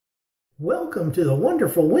Welcome to the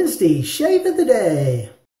wonderful Wednesday Shave of the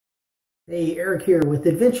Day. Hey, Eric here with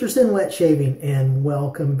Adventures in Wet Shaving, and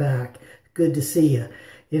welcome back. Good to see you.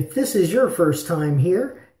 If this is your first time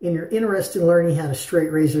here and you're interested in learning how to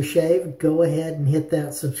straight razor shave, go ahead and hit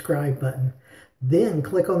that subscribe button. Then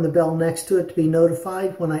click on the bell next to it to be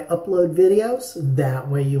notified when I upload videos. That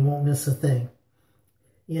way you won't miss a thing.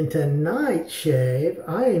 In tonight's shave,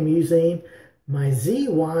 I am using my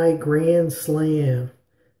ZY Grandslam.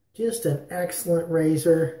 Just an excellent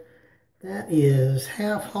razor. That is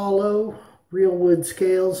half hollow, real wood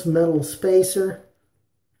scales, metal spacer,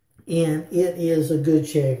 and it is a good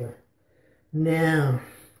shaver. Now,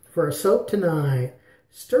 for our soap tonight,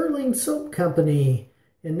 Stirling Soap Company,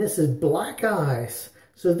 and this is Black Ice.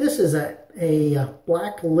 So this is a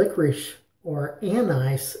black licorice or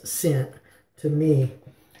anise scent to me.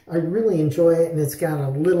 I really enjoy it, and it's got a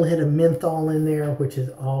little hit of menthol in there, which is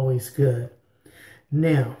always good.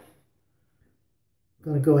 Now, I'm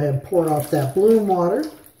going to go ahead and pour off that bloom water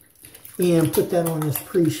and put that on this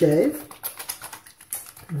pre-shave.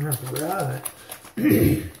 All right.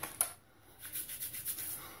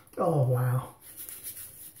 Oh, wow.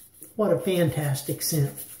 What a fantastic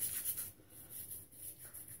scent.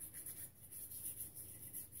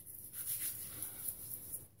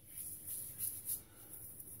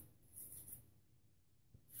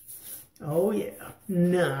 Oh, yeah.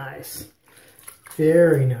 Nice.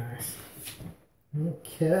 Very nice.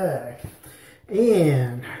 Okay.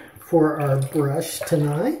 And for our brush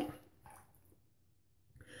tonight,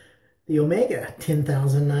 the Omega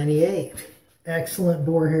 10098. Excellent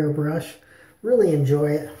boar hair brush. Really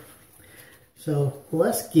enjoy it. So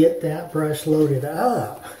let's get that brush loaded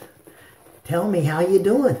up. Tell me how you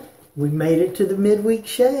doing. We made it to the midweek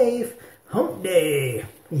shave. Hump day.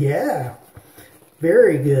 Yeah.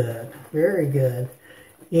 Very good. Very good.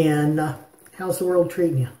 And how's the world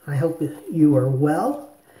treating you? I hope that you are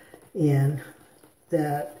well and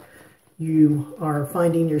that you are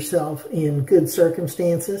finding yourself in good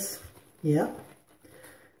circumstances. Yeah.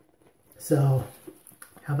 So,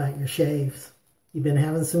 how about your shaves? You been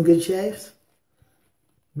having some good shaves?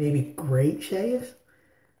 Maybe great shaves?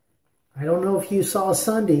 I don't know if you saw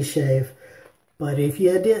Sunday's shave, but if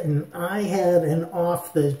you didn't, I had an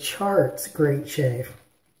off-the-charts great shave.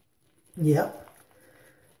 Yep.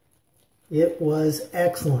 It was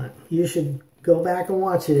excellent. You should go back and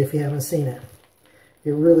watch it if you haven't seen it.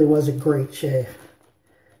 It really was a great shave.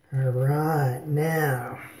 All right,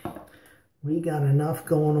 now we got enough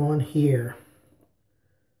going on here.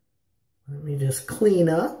 Let me just clean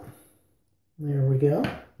up. There we go.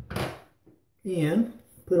 And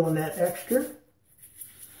put on that extra,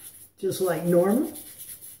 just like normal.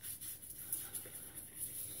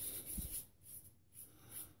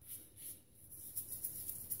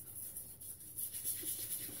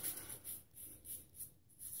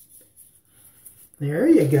 There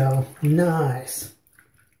you go. Nice.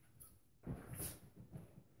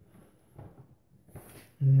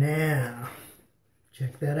 Now,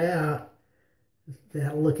 check that out. Is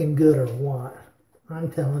that looking good or what?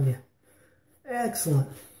 I'm telling you. Excellent.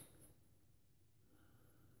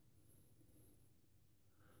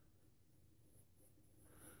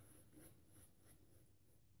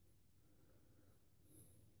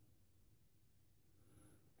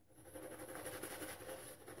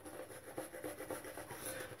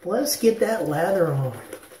 Let's get that lather on.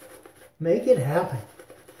 Make it happen.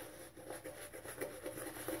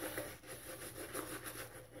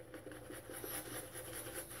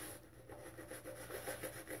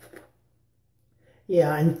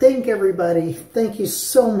 Yeah, and thank everybody. Thank you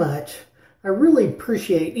so much. I really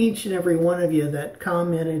appreciate each and every one of you that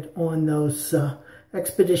commented on those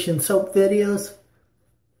Expedition Soap videos.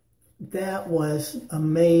 That was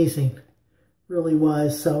amazing. Really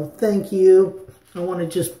was. So thank you. I want to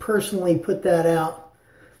just personally put that out.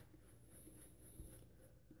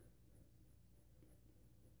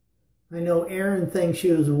 I know Aaron thanks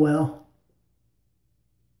you as well.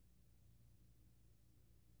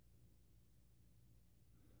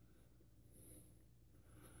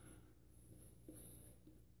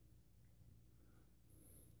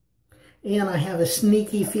 And I have a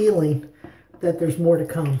sneaky feeling that there's more to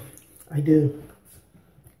come. I do.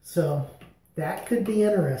 So that could be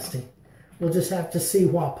interesting. We'll just have to see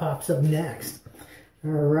what pops up next. All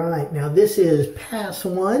right, now this is pass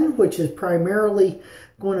one, which is primarily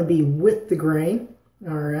going to be with the grain.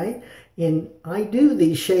 All right, and I do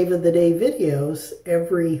these shave of the day videos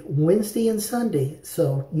every Wednesday and Sunday,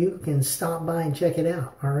 so you can stop by and check it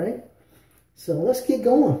out. All right, so let's get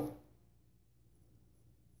going.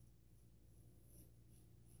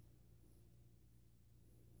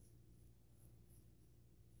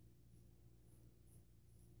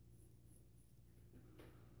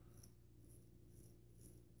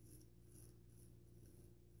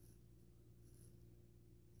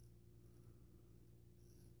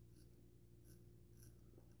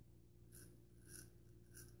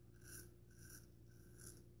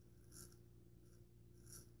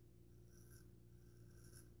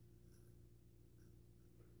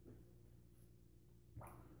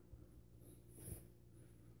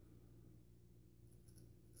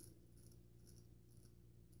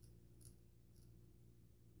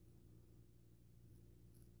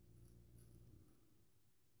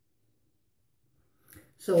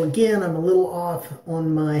 So again, I'm a little off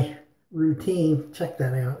on my routine. Check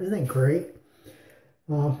that out. Isn't that great?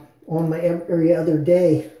 On my every other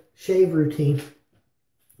day shave routine.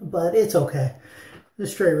 But it's okay. The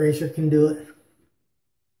straight razor can do it.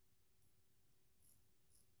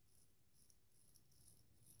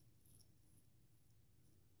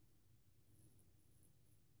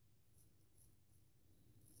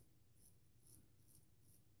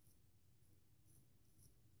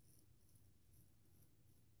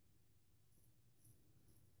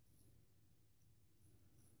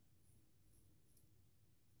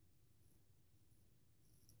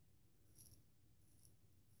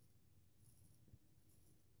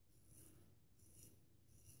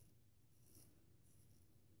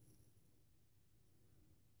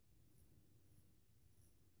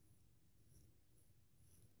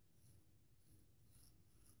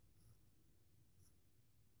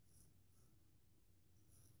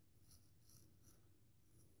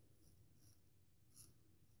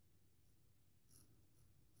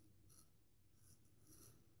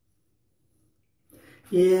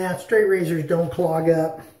 Yeah, straight razors don't clog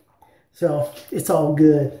up, so it's all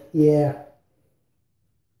good. Yeah.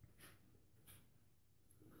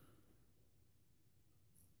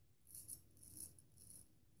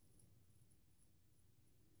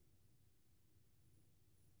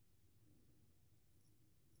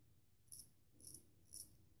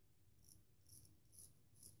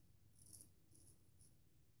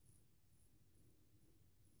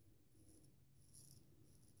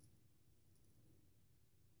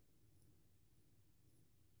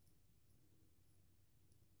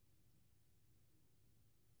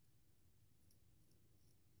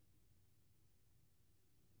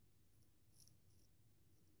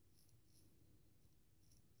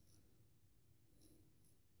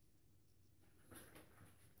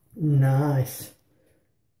 Nice.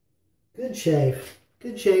 Good shave.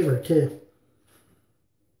 Good shaver too.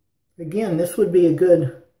 Again, this would be a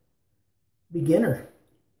good beginner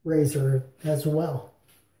razor as well.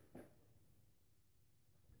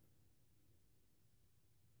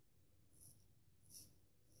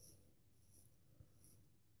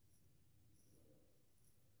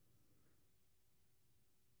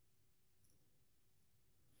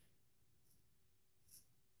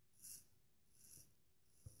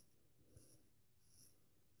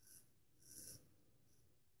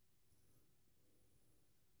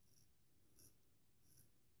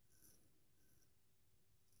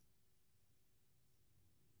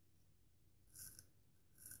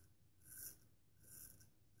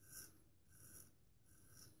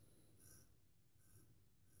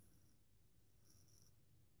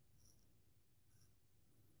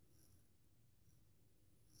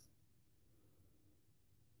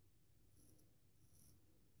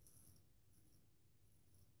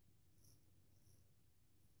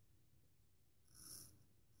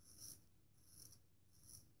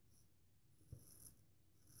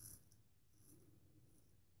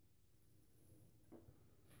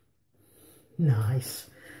 Nice.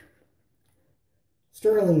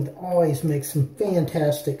 Stirling always makes some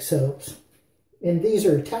fantastic soaps. And these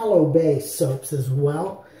are tallow-based soaps as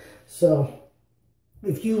well. So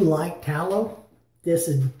if you like tallow, this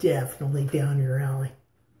is definitely down your alley.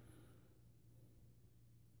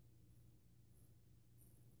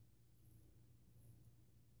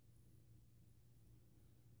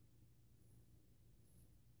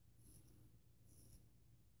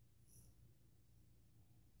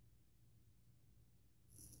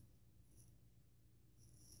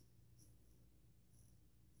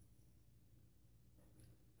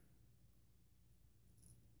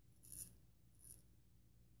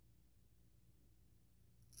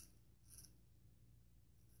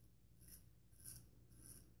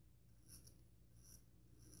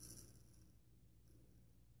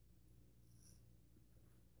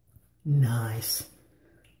 Nice.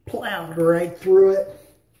 Plowed right through it.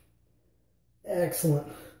 Excellent.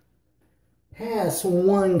 Pass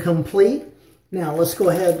one complete. Now let's go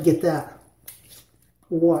ahead and get that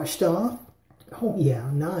washed off. Oh yeah,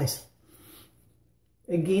 nice.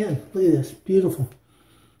 Again, look at this. Beautiful.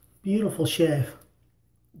 Beautiful shave.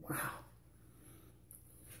 Wow.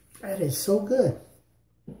 That is so good.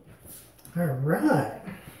 All right.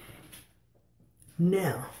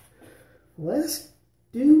 Now, let's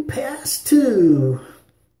do pass two.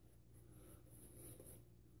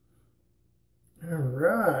 All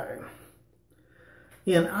right.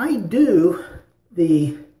 And I do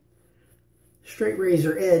the Straight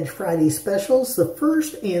Razor Edge Friday specials the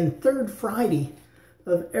first and third Friday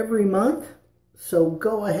of every month. So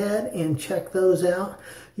go ahead and check those out.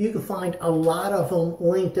 You can find a lot of them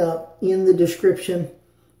linked up in the description.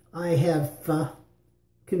 I have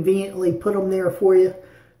conveniently put them there for you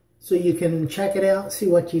so you can check it out, see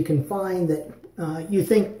what you can find that you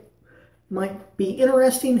think might be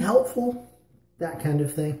interesting, helpful, that kind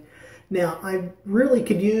of thing. Now, I really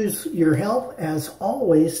could use your help, as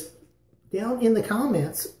always, down in the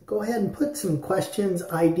comments. Go ahead and put some questions,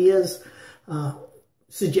 ideas,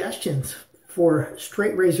 suggestions for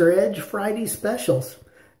Straight Razor Edge Friday specials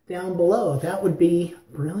down below. That would be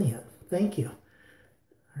brilliant. Thank you.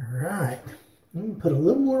 All right. I'm going to put a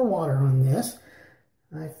little more water on this.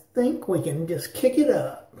 I think we can just kick it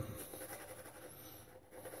up.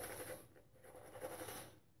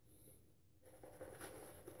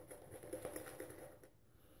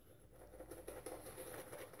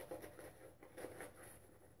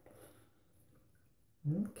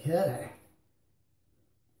 Okay.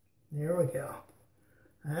 There we go.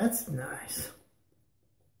 That's nice.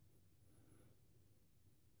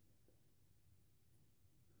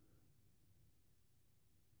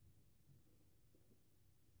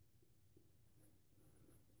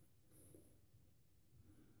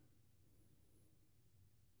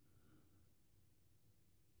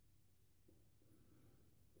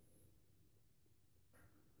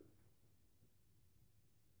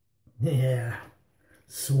 Yeah.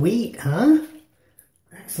 Sweet, huh?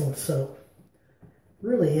 Excellent soap.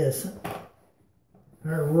 Really is.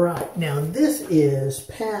 All right. Now, this is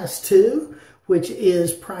Pass 2, which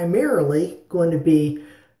is primarily going to be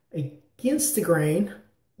against the grain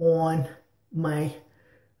on my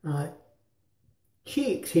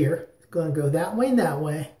cheeks here. It's going to go that way and that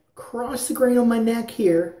way. Across the grain on my neck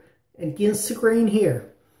here, against the grain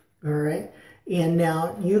here. All right. And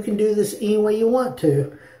now you can do this any way you want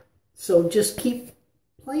to. So just keep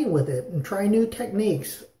playing with it and try new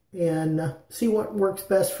techniques and see what works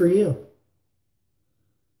best for you.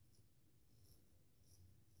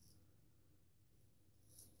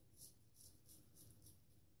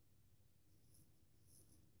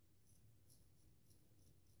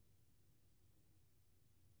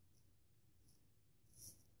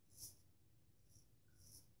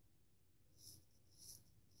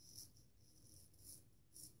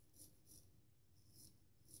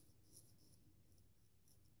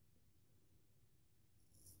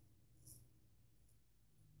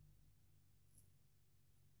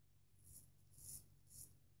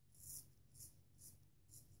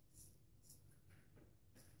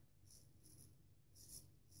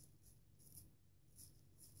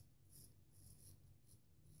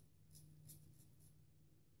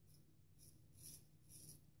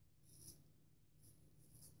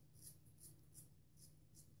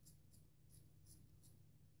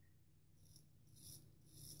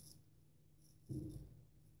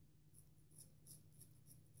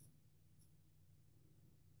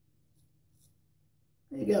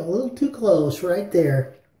 You got a little too close right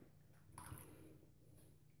there.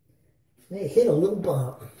 They hit a little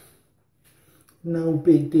bump. No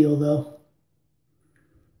big deal though.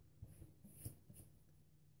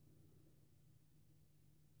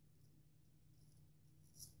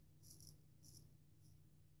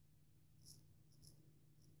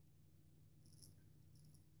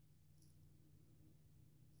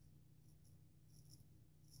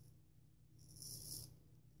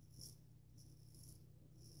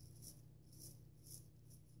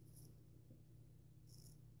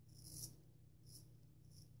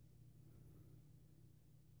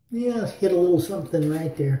 Yeah, hit a little something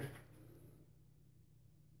right there.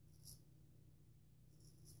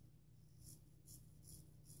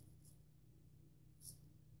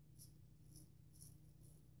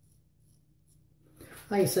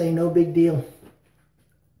 I say no big deal.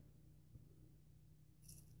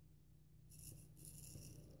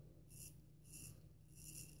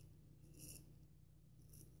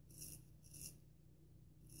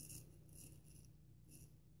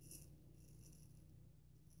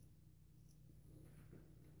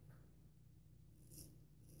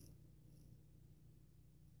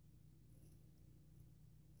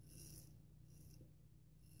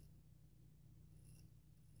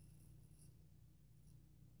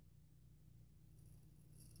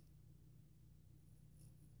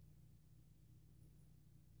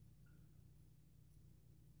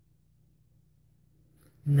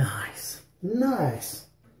 Nice. Nice.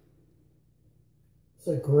 It's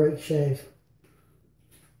a great shave.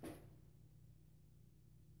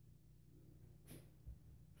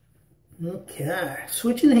 Okay,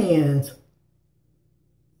 switching hands.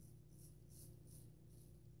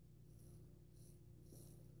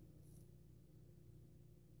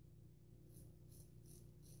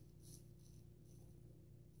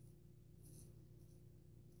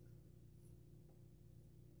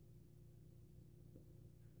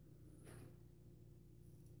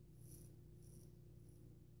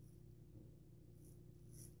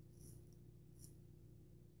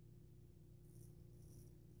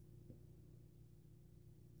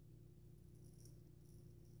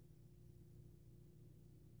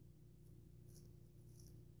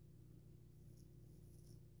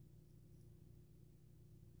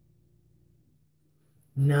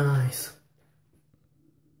 Nice.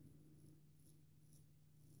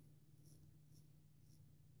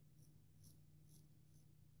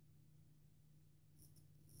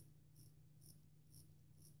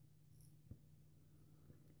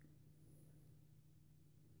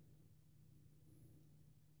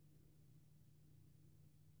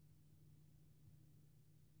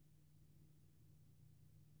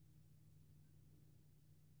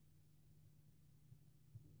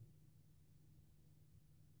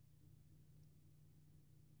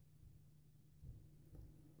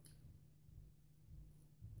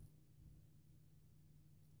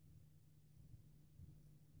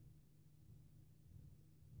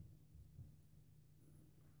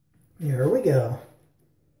 There we go.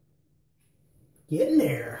 Getting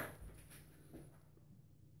there.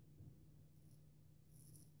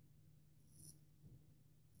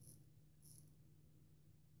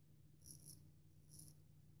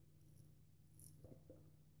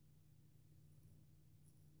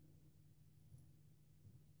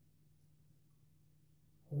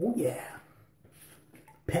 Oh yeah.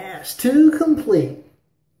 Pass 2 complete.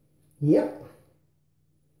 Yep.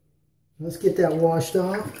 Let's get that washed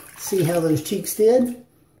off. See how those cheeks did.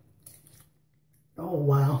 Oh,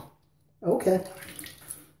 wow. Okay.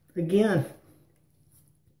 Again,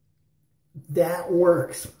 that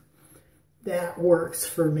works. That works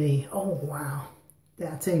for me. Oh, wow.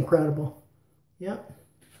 That's incredible. Yep.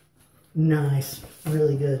 Nice.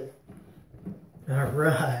 Really good. All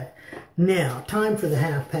right. Now, time for the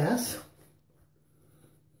half pass.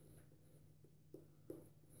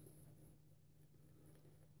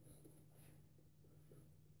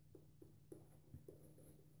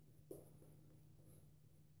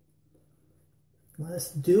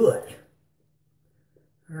 Let's do it.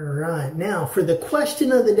 All right, now for the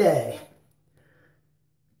question of the day.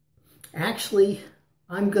 Actually,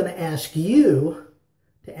 I'm going to ask you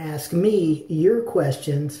to ask me your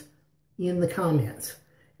questions in the comments.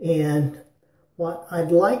 And what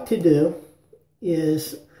I'd like to do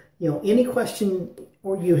is, any question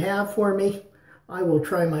or you have for me, I will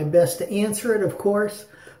try my best to answer it, of course.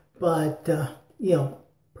 But,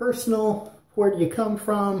 personal, where do you come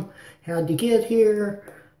from? How'd you get here?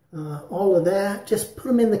 All of that. Just put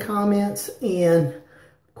them in the comments, and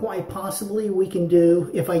quite possibly we can do,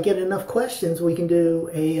 if I get enough questions, we can do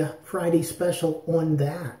a Friday special on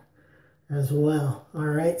that as well. All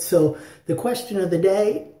right. So the question of the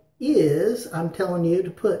day is, I'm telling you to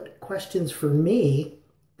put questions for me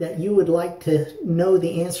that you would like to know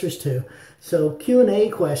the answers to. So Q&A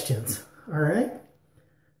questions. All right.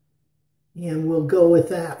 And we'll go with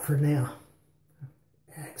that for now.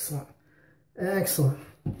 Excellent. Excellent.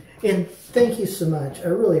 And thank you so much. I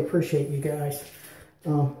really appreciate you guys.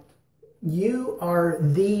 You are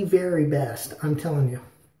the very best, I'm telling you.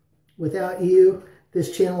 Without you,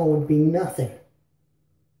 this channel would be nothing.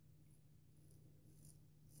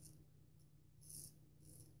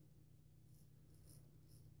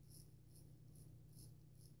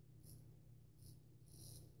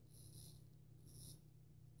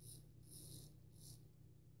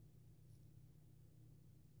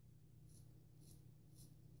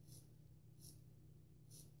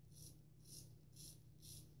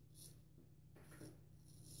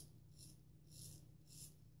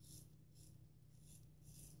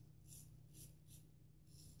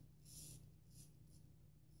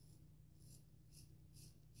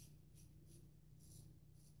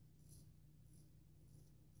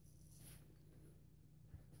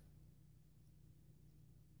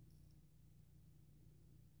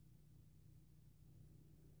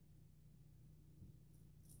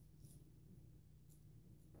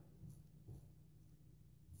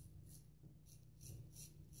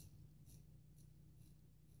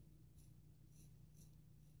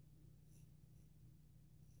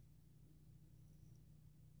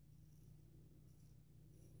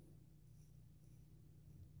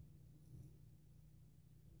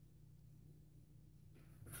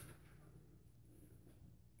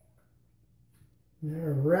 All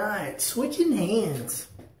right, switching hands.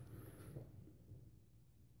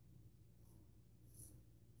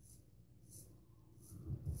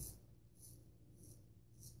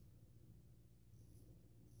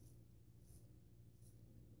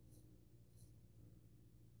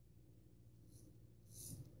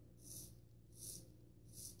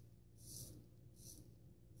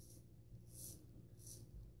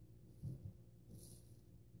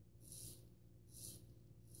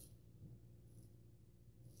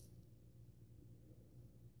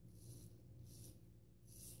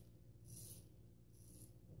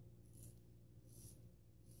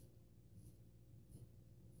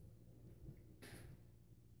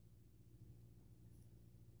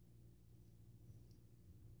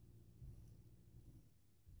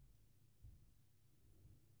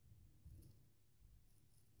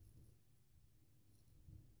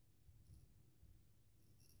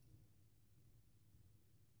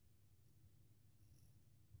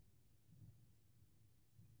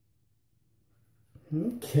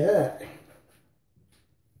 Okay.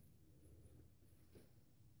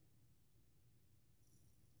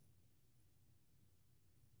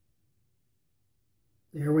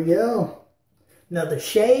 There we go. Another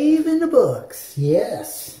shave in the books.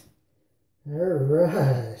 Yes. All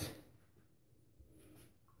right.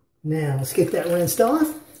 Now, let's get that rinsed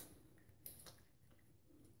off.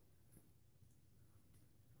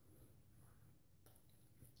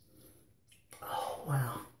 Oh,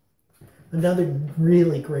 wow. Another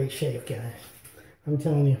really great shave, guys. I'm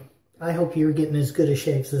telling you. I hope you're getting as good a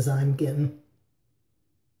shaves as I'm getting.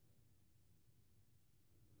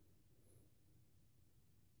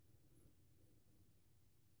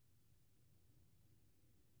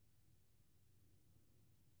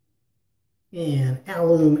 And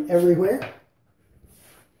Aloe everywhere.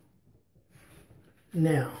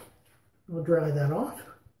 Now, we'll dry that off.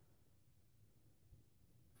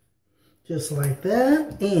 Just like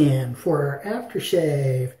that. And for our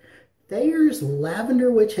aftershave, Thayers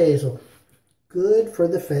Lavender Witch Hazel. Good for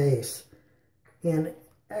the face. And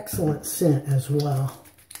excellent scent as well.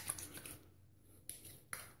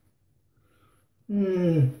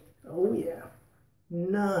 Oh yeah.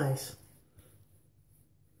 Nice.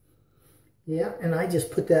 Yeah, and I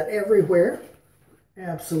just put that everywhere.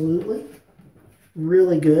 Absolutely.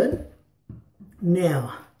 Really good.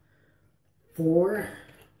 Now, for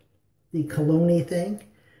the Cologne thing,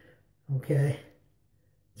 okay,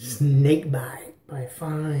 Snake Bite by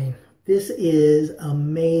Fine. This is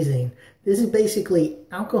amazing. This is basically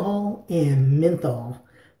alcohol and menthol.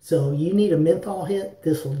 So you need a menthol hit,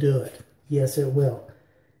 this will do it. Yes, it will.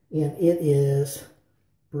 And it is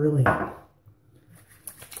brilliant.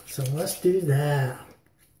 So let's do that.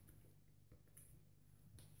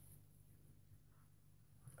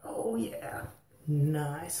 Oh yeah,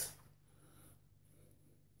 nice.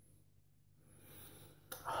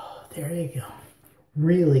 Oh, there you go.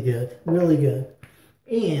 Really good, really good.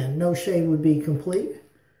 And no shave would be complete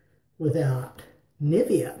without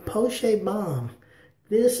Nivea Post-Shave Balm.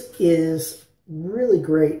 This is really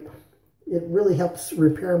great. It really helps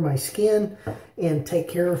repair my skin and take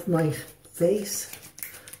care of my face.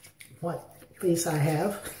 What face I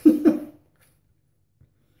have. You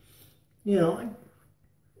know,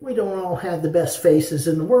 we don't all have the best faces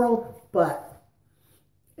in the world, but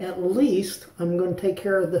at least I'm going to take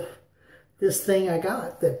care of this thing I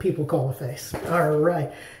got that people call a face. All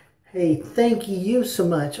right. Hey, thank you so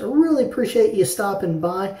much. I really appreciate you stopping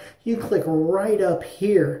by. You click right up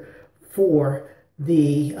here for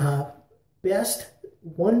the best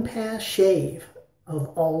one-pass shave of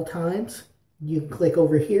all times. You can click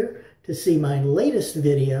over here to see my latest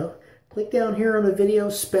video. Click down here on the video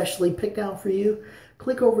specially picked out for you.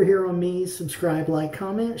 Click over here on me, subscribe, like,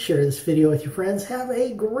 comment, share this video with your friends. Have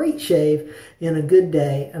a great shave and a good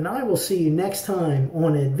day, and I will see you next time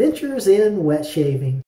on Adventures in Wet Shaving.